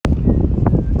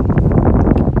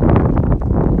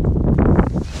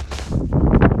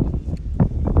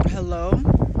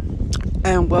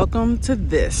and welcome to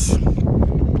this.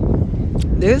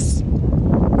 This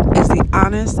is the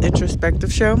Honest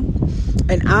Introspective Show,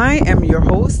 and I am your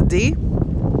host,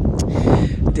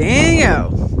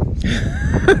 Danielle,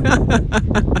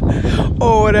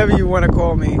 or whatever you want to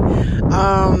call me.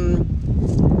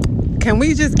 Can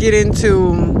we just get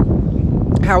into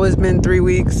how it's been 3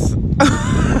 weeks?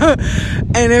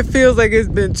 And it feels like it's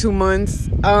been 2 months.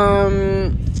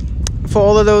 For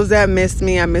all of those that missed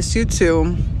me, I missed you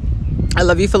too. I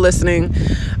love you for listening.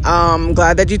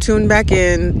 Glad that you tuned back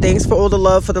in. Thanks for all the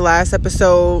love for the last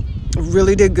episode.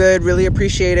 Really did good. Really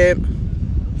appreciate it.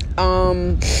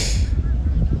 Can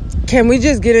we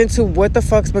just get into what the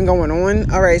fuck's been going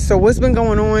on? All right, so what's been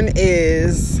going on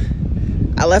is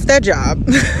I left that job.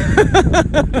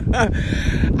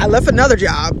 I left another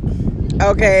job.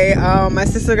 Okay, my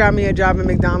sister got me a job at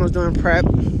McDonald's doing prep.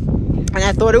 And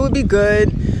I thought it would be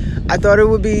good. I thought it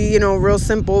would be, real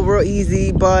simple, real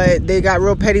easy. But they got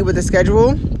real petty with the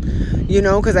schedule,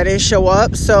 because I didn't show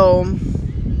up. So,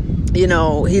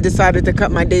 he decided to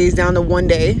cut my days down to 1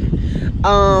 day.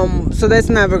 So that's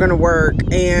never going to work.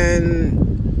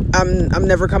 And I'm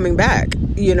never coming back,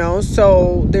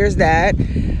 So there's that.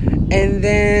 And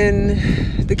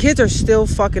then the kids are still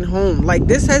fucking home. Like,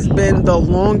 this has been the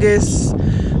longest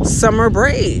summer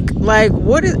break. Like,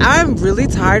 I'm really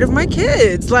tired of my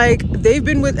kids. Like, they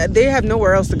have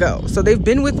nowhere else to go. So they've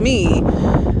been with me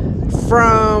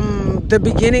from the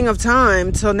beginning of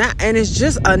time till now. And it's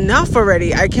just enough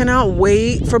already. I cannot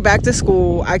wait for back to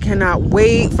school. I cannot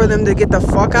wait for them to get the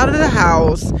fuck out of the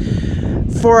house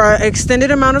for an extended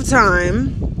amount of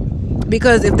time.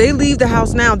 Because if they leave the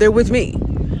house now, they're with me.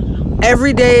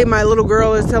 Every day, my little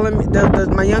girl is telling me,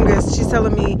 my youngest, she's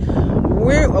telling me,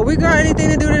 we got anything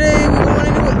to do today? We going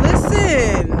to do it.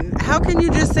 Listen, how can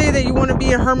you just say that you want to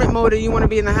be in hermit mode and you want to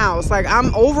be in the house? Like,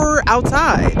 I'm over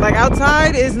outside. Like,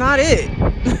 outside is not it.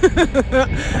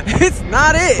 It's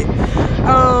not it.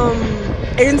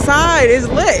 Inside is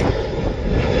lit.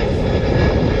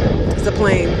 It's a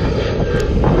plane.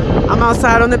 I'm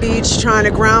outside on the beach trying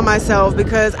to ground myself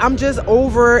because I'm just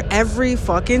over every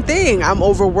fucking thing. I'm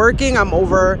over working. I'm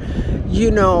over,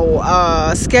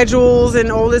 schedules and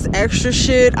all this extra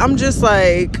shit. I'm just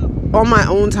like on my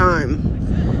own time.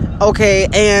 Okay.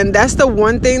 And that's the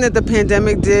one thing that the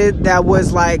pandemic did that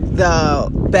was like the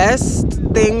best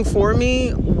thing for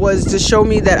me, was to show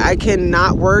me that I can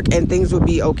not work and things would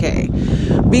be okay.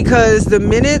 Because the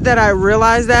minute that I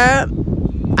realized that,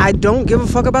 I don't give a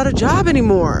fuck about a job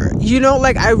anymore.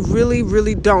 I really,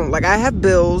 really don't. Like, I have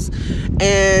bills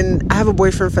and I have a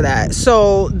boyfriend for that.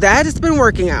 So that has been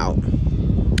working out.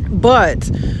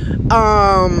 But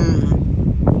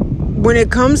when it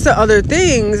comes to other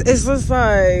things, it's just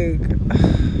like,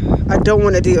 I don't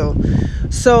want to deal.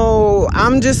 So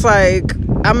I'm just like,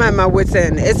 I'm at my wit's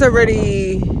end. It's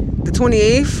already the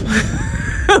 28th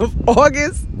of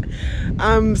August.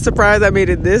 I'm surprised I made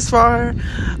it this far.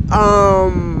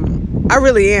 I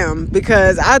really am,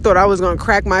 because I thought I was going to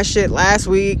crack my shit last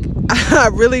week. I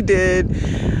really did.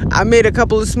 I made a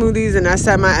couple of smoothies and I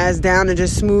sat my ass down and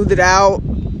just smoothed it out.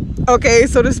 Okay,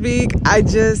 so to speak. I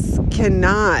just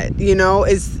cannot,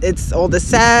 it's all the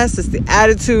sass, it's the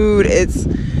attitude, it's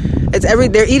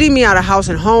they're eating me out of house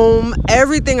and home.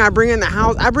 Everything I bring in the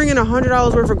house, I bring in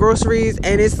 $100 worth of groceries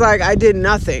and it's like I did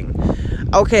nothing.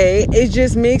 Okay, it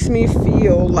just makes me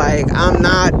feel like I'm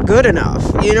not good enough.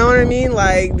 You know what I mean?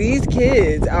 Like, these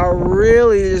kids are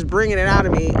really just bringing it out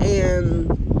of me. And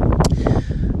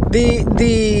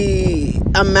the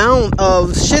amount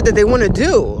of shit that they want to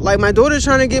do. Like, my oldest daughter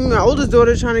trying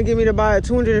to get me to buy a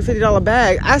 $250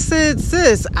 bag. I said,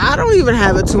 sis, I don't even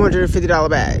have a $250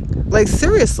 bag. Like,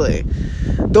 seriously.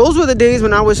 Those were the days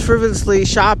when I was frivolously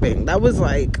shopping. That was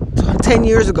like 10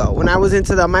 years ago when I was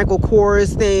into the Michael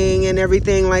Kors thing and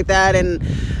everything like that. And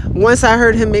once I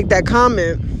heard him make that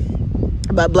comment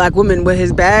about black women with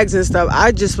his bags and stuff,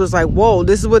 I just was like, whoa,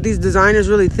 this is what these designers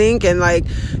really think. And like,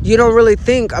 you don't really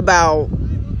think about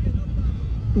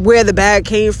where the bag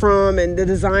came from and the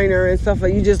designer and stuff.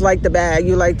 Like, you just like the bag,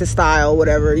 you like the style,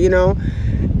 whatever,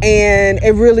 and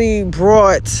it really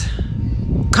brought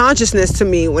consciousness to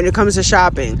me when it comes to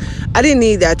shopping. I didn't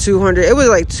need that $200. It was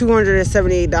like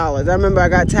 $278. I remember I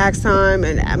got tax time,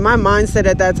 and my mindset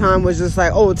at that time was just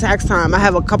like, oh, tax time, I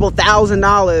have a couple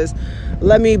 $1,000,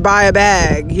 let me buy a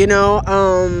bag,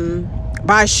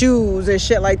 buy shoes and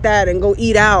shit like that and go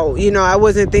eat out. I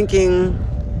wasn't thinking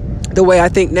the way I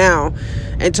think now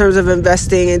in terms of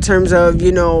investing, in terms of,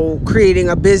 creating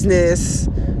a business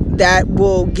that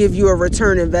will give you a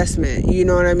return investment. You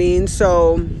know what I mean?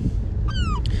 So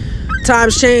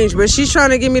times change, but she's trying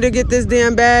to get me to get this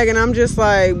damn bag, and I'm just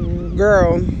like,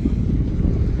 girl,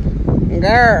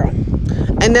 girl.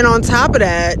 And then on top of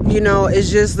that,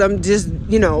 it's just, I'm just,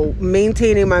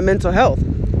 maintaining my mental health.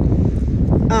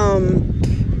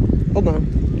 Hold on.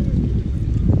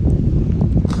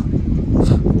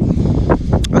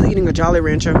 I was eating a Jolly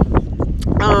Rancher.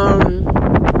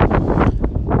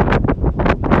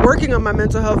 Working on my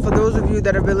mental health. For those of you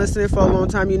that have been listening for a long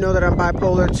time, you know that I'm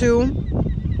bipolar 2.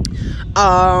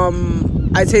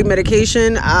 I take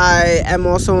medication. I am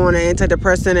also on an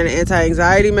antidepressant and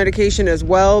anti-anxiety medication as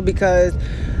well, because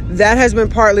that has been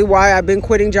partly why I've been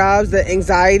quitting jobs. The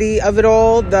anxiety of it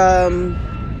all,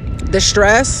 the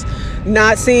stress,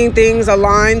 not seeing things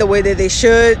align the way that they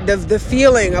should, the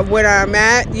feeling of where I'm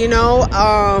at,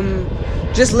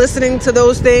 just listening to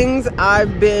those things.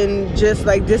 I've been just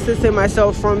like distancing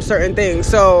myself from certain things.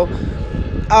 So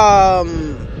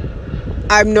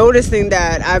I'm noticing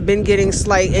that I've been getting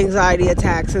slight anxiety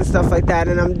attacks and stuff like that,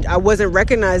 and I wasn't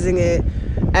recognizing it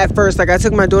at first. Like, I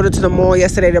took my daughter to the mall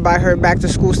yesterday to buy her back to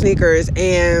school sneakers,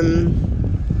 and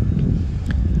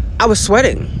I was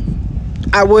sweating.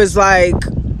 I was like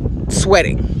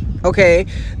sweating. Okay,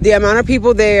 the amount of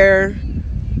people there,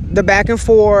 the back and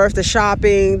forth, the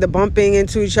shopping, the bumping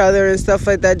into each other and stuff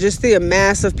like that, just the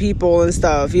mass of people and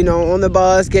stuff, on the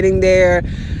bus, getting there.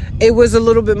 It was a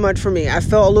little bit much for me. I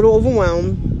felt a little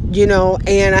overwhelmed,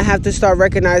 and I have to start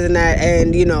recognizing that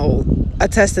and,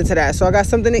 attesting to that. So I got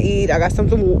something to eat. I got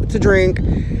something to drink,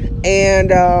 and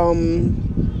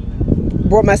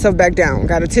brought myself back down.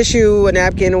 Got a tissue, a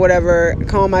napkin, or whatever,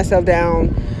 calmed myself down,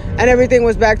 and everything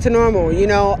was back to normal,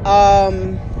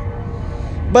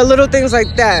 But little things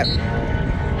like that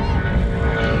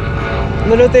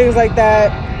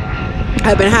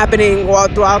have been happening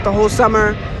throughout the whole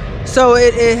summer. So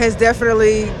it has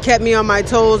definitely kept me on my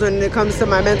toes when it comes to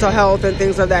my mental health and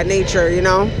things of that nature,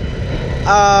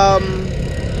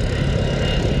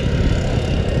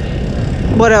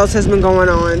 What else has been going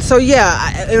on? So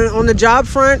yeah, on the job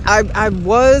front, I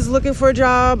was looking for a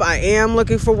job. I am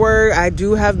looking for work. I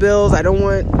do have bills. I don't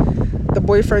want the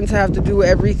boyfriend to have to do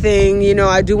everything.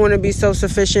 I do want to be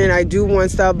self-sufficient. I do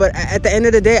want stuff. But at the end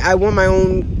of the day, I want my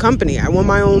own company. I want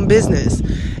my own business.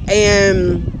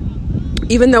 And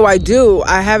even though I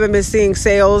haven't been seeing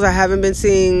sales. I haven't been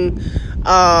seeing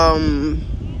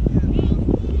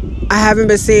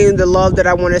the love that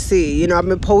I want to see. I've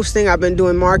been posting, I've been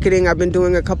doing marketing, I've been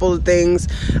doing a couple of things.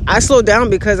 I slowed down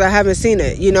because I haven't seen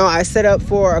it. I set up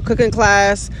for a cooking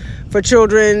class for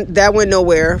children. That went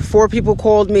nowhere. 4 people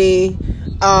called me,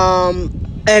 and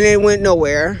it went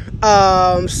nowhere.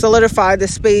 Solidified the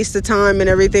space, the time, and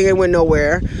everything. It went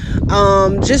nowhere.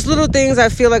 Just little things I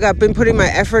feel like I've been putting my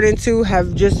effort into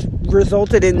have just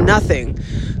resulted in nothing.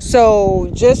 So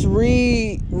just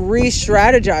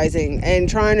re-strategizing and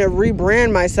trying to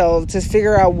rebrand myself to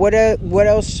figure out what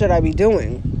else should I be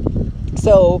doing.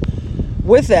 So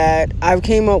with that, I've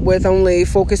came up with only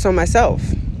focus on myself.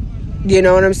 You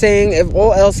know what I'm saying? If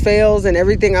all else fails and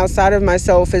everything outside of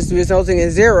myself is resulting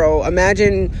in zero,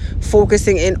 imagine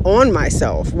focusing in on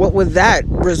myself. What would that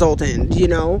result in?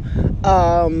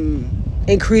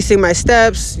 Increasing my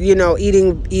steps,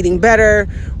 eating better,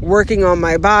 working on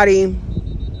my body.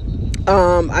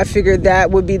 I figured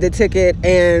that would be the ticket,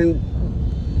 and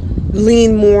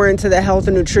lean more into the health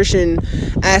and nutrition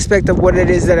aspect of what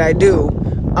it is that I do.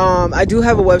 I do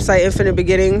have a website, Infinite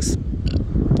Beginnings.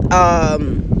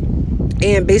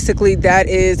 And basically that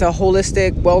is a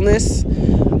holistic wellness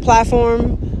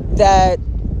platform that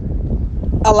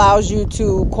allows you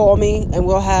to call me and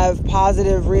we'll have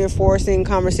positive reinforcing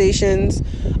conversations.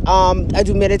 I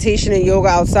do meditation and yoga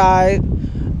outside,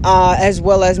 as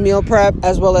well as meal prep,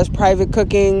 as well as private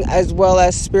cooking, as well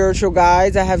as spiritual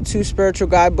guides. I have 2 spiritual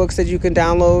guidebooks that you can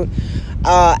download,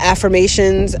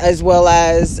 affirmations, as well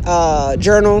as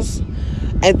journals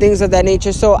and things of that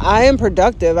nature. So I am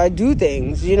productive. I do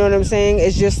things. You know what I'm saying?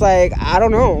 It's just like, I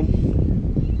don't know.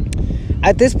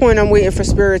 At this point, I'm waiting for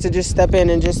spirit to just step in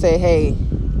and just say, hey,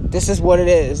 this is what it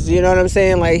is. You know what I'm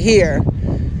saying? Like, here,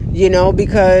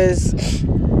 because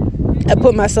I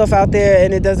put myself out there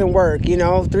and it doesn't work.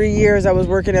 3 years I was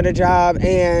working at a job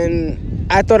and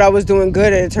I thought I was doing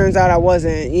good, and it turns out I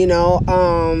wasn't.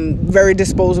 Very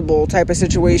disposable type of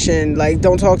situation, like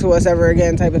don't talk to us ever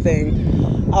again type of thing.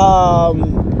 Job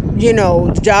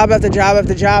after job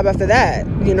after job after that.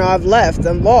 I've left,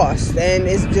 I'm lost, and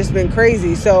it's just been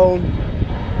crazy. So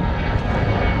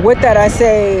with that, I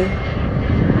say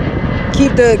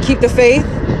keep the faith.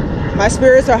 My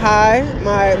spirits are high.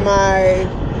 My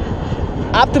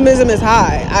optimism is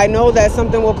high. I know that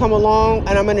something will come along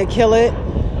and I'm going to kill it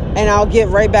and I'll get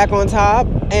right back on top.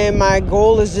 And my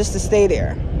goal is just to stay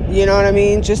there. You know what I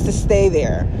mean? Just to stay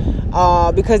there.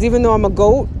 Because even though I'm a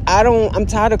goat, I'm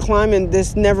tired of climbing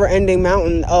this never-ending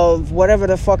mountain of whatever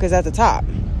the fuck is at the top.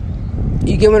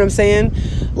 You get what I'm saying?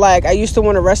 Like, I used to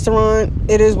want a restaurant.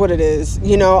 It is what it is.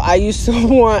 You know, I used to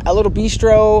want a little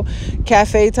bistro,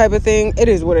 cafe type of thing. It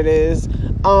is what it is.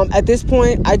 At this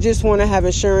point, I just want to have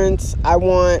insurance. I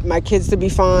want my kids to be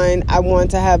fine. I want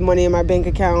to have money in my bank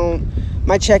account,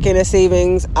 my checking and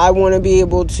savings. I want to be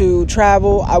able to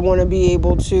travel. I want to be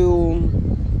able to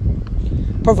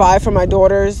provide for my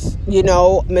daughters, you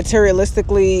know,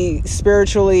 materialistically,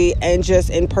 spiritually, and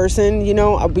just in person. You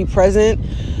know, I'll be present.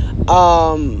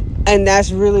 And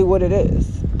that's really what it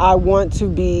is. I want to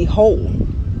be whole.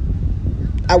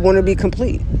 I want to be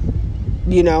complete,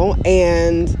 you know,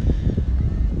 and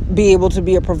be able to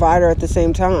be a provider at the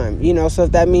same time, you know. So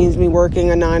if that means me working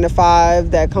a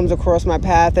 9-to-5 that comes across my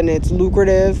path and it's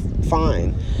lucrative,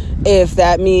 fine. If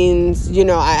that means, you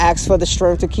know, I ask for the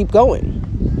strength to keep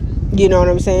going, you know what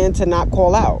I'm saying, to not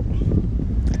call out,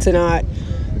 to not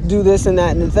do this and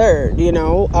that and the third, you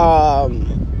know,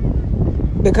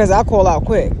 because I call out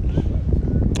quick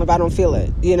if I don't feel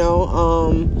it, you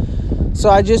know. So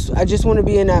I just want to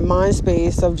be in that mind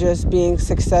space of just being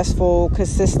successful,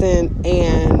 consistent,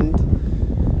 and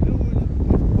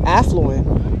affluent.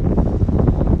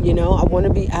 You know, I want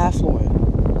to be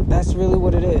affluent. That's really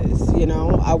what it is. You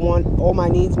know, I want all my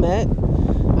needs met.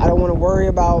 I don't want to worry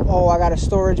about, I got a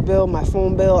storage bill, my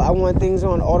phone bill. I want things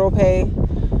on auto pay.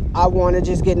 I want to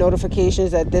just get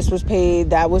notifications that this was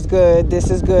paid, that was good,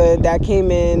 this is good, that came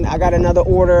in, I got another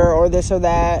order or this or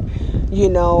that, you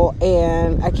know,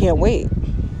 and I can't wait.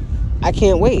 I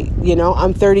can't wait. You know,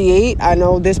 I'm 38. I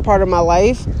know this part of my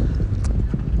life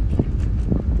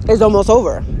is almost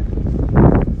over.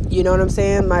 You know what I'm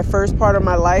saying? My first part of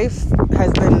my life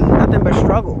has been nothing but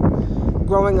struggle.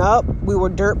 Growing up, we were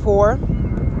dirt poor.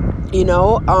 You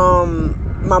know,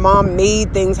 my mom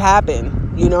made things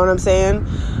happen. You know what I'm saying?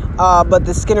 But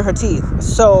the skin of her teeth.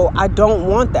 So I don't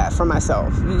want that for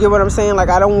myself. You get what I'm saying? Like,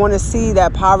 I don't want to see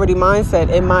that poverty mindset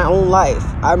in my own life.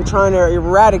 I'm trying to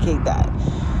eradicate that.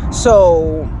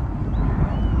 So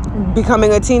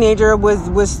becoming a teenager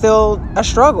was still a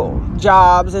struggle.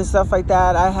 Jobs and stuff like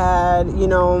that. I had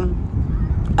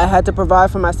to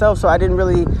provide for myself. So I didn't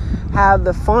really have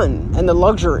the fun and the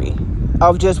luxury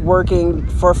of just working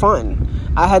for fun.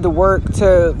 I had to work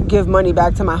to give money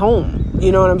back to my home.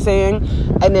 You know what I'm saying?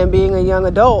 And then being a young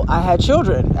adult, I had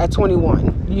children at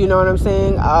 21. You know what I'm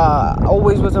saying?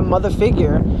 Always was a mother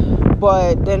figure.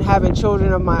 But then having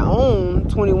children of my own,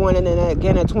 21, and then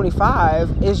again at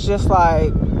 25, it's just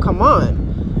like, come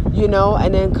on. You know?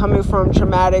 And then coming from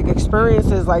traumatic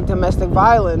experiences like domestic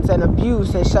violence and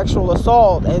abuse and sexual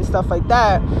assault and stuff like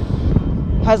that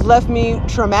has left me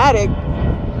traumatic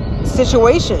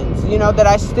situations, you know, that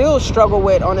I still struggle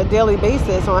with on a daily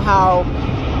basis on how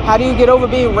do you get over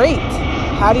being raped?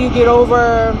 How do you get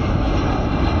over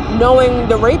knowing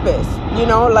the rapist? You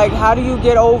know, like, how do you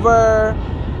get over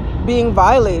being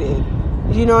violated?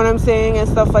 You know what I'm saying? And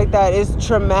stuff like that. It's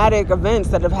traumatic events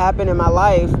that have happened in my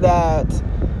life that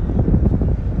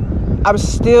I'm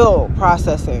still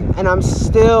processing, and I'm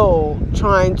still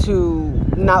trying to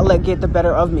not let get the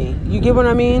better of me. You get what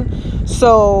I mean?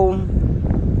 So,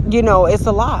 you know, it's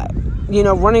a lot. You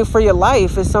know, running for your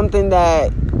life is something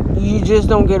that you just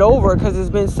don't get over because it's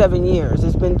been 7 years,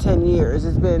 it's been 10 years,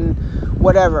 it's been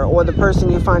whatever, or the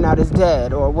person you find out is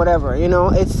dead or whatever. You know,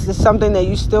 it's just something that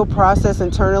you still process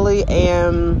internally,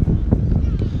 and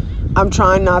I'm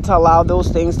trying not to allow those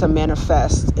things to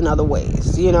manifest in other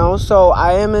ways, you know. So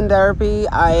I am in therapy.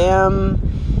 I am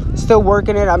still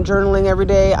working it. I'm journaling every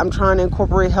day. I'm trying to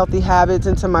incorporate healthy habits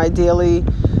into my daily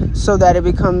so that it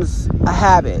becomes a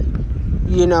habit,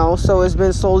 you know. So it's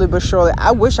been slowly but surely.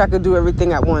 I wish I could do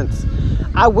everything at once.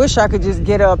 I wish I could just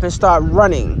get up and start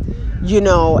running, you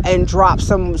know, and drop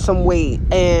some weight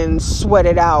and sweat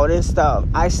it out and stuff.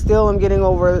 I still am getting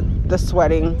over the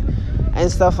sweating and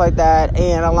stuff like that,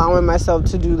 and allowing myself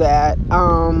to do that.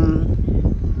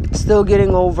 Still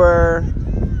getting over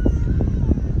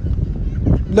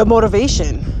the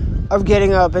motivation of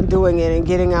getting up and doing it and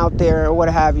getting out there or what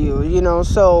have you, you know.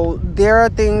 So there are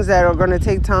things that are going to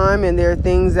take time, and there are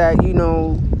things that, you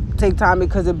know, take time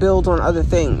because it builds on other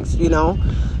things, you know.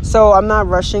 So I'm not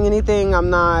rushing anything. I'm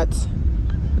not,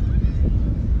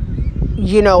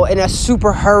 you know, in a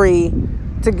super hurry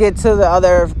to get to the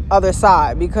other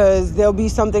side, because there'll be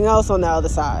something else on the other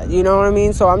side. You know what I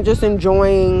mean? So I'm just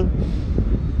enjoying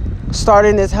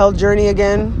starting this health journey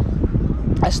again.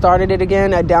 I started it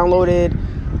again. I downloaded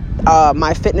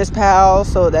MyFitnessPal,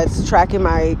 so that's tracking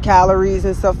my calories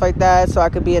and stuff like that, so I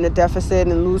could be in a deficit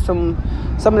and lose some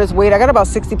of this weight. I got about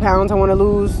 60 pounds I want to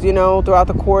lose, throughout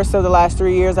the course of the last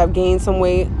 3 years. I've gained some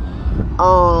weight.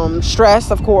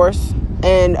 Stress, of course,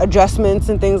 and adjustments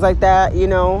and things like that.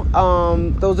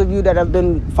 Those of you that have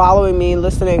been following me and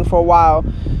listening for a while,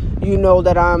 you know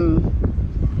that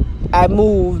I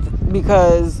moved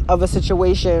because of a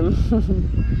situation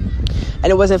and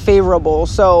it wasn't favorable.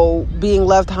 So being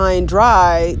left high and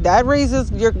dry, that raises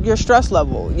your stress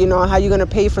level. How you're going to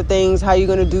pay for things, how you're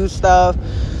going to do stuff.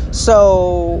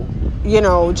 So,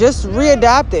 just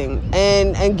readapting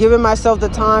and giving myself the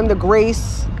time, the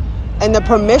grace, and the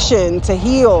permission to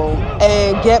heal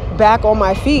and get back on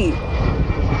my feet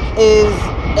is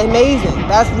amazing.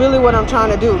 That's really what I'm trying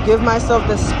to do. Give myself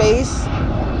the space,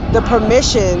 the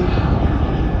permission,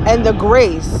 and the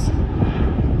grace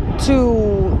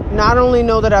to not only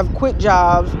know that I've quit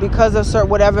jobs because of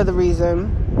whatever the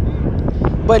reason,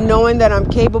 but knowing that I'm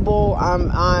capable.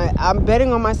 I'm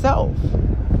betting on myself.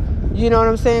 You know what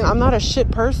I'm saying? I'm not a shit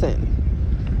person.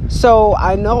 So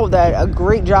I know that a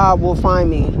great job will find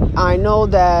me. I know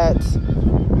that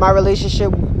my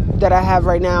relationship that I have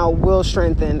right now will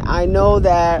strengthen. I know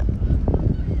that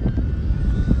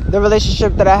the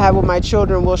relationship that I have with my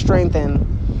children will strengthen.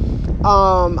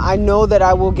 I know that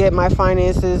I will get my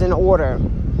finances in order.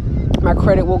 My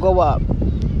credit will go up.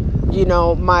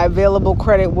 My available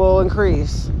credit will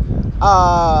increase.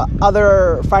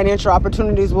 Other financial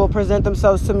opportunities will present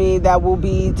themselves to me that will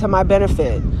be to my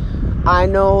benefit. I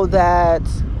know that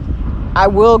I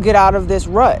will get out of this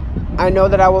rut. I know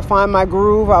that I will find my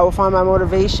groove, I will find my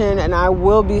motivation, and I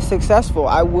will be successful.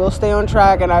 I will stay on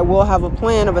track, and I will have a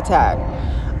plan of attack.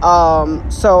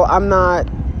 So I'm not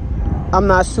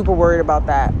super worried about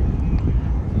that.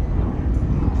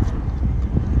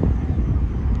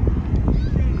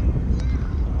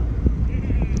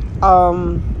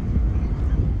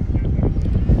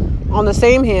 On the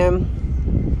same hand,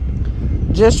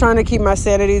 just trying to keep my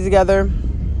sanity together,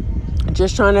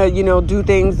 just trying to, do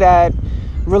things that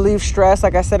relieve stress.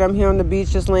 Like I said, I'm here on the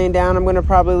beach just laying down. I'm going to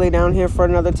probably lay down here for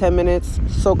another 10 minutes,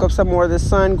 soak up some more of the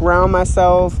sun, ground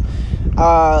myself.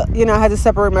 I had to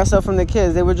separate myself from the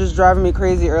kids. They were just driving me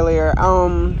crazy earlier.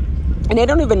 And they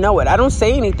don't even know it. I don't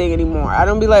say anything anymore. I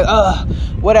don't be like,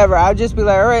 whatever. I'll just be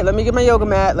like, all right, let me get my yoga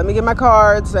mat, let me get my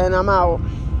cards, and I'm out.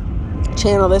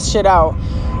 Channel this shit out.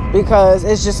 Because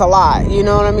it's just a lot, you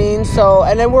know what I mean? So,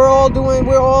 and then we're all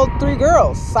 3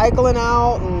 girls cycling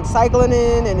out and cycling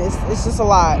in, and it's just a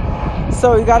lot.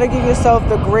 So you got to give yourself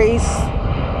the grace,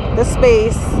 the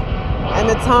space, and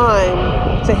the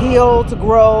time to heal, to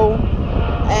grow,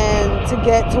 and to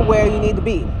get to where you need to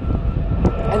be.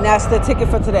 And that's the ticket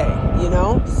for today,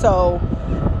 So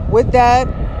with that,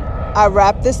 I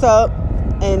wrap this up,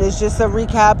 and it's just a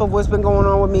recap of what's been going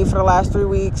on with me for the last 3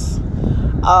 weeks.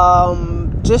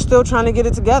 Just still trying to get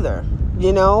it together.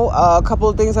 A couple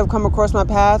of things have come across my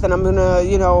path, and I'm gonna,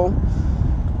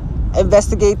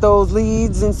 investigate those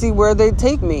leads and see where they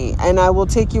take me, and I will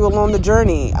take you along the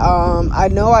journey. I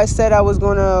know I said I was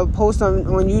gonna post on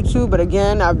YouTube, but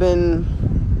again, I've been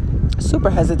super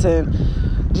hesitant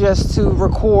just to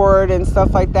record and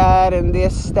stuff like that, and the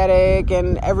aesthetic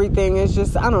and everything is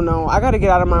just, I don't know, I gotta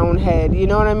get out of my own head, you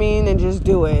know what I mean, and just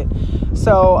do it.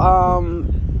 So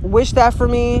wish that for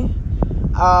me.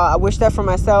 I wish that for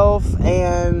myself,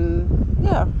 and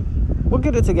yeah, we'll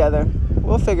get it together.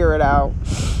 We'll figure it out.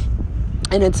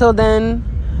 And until then,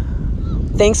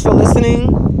 thanks for listening.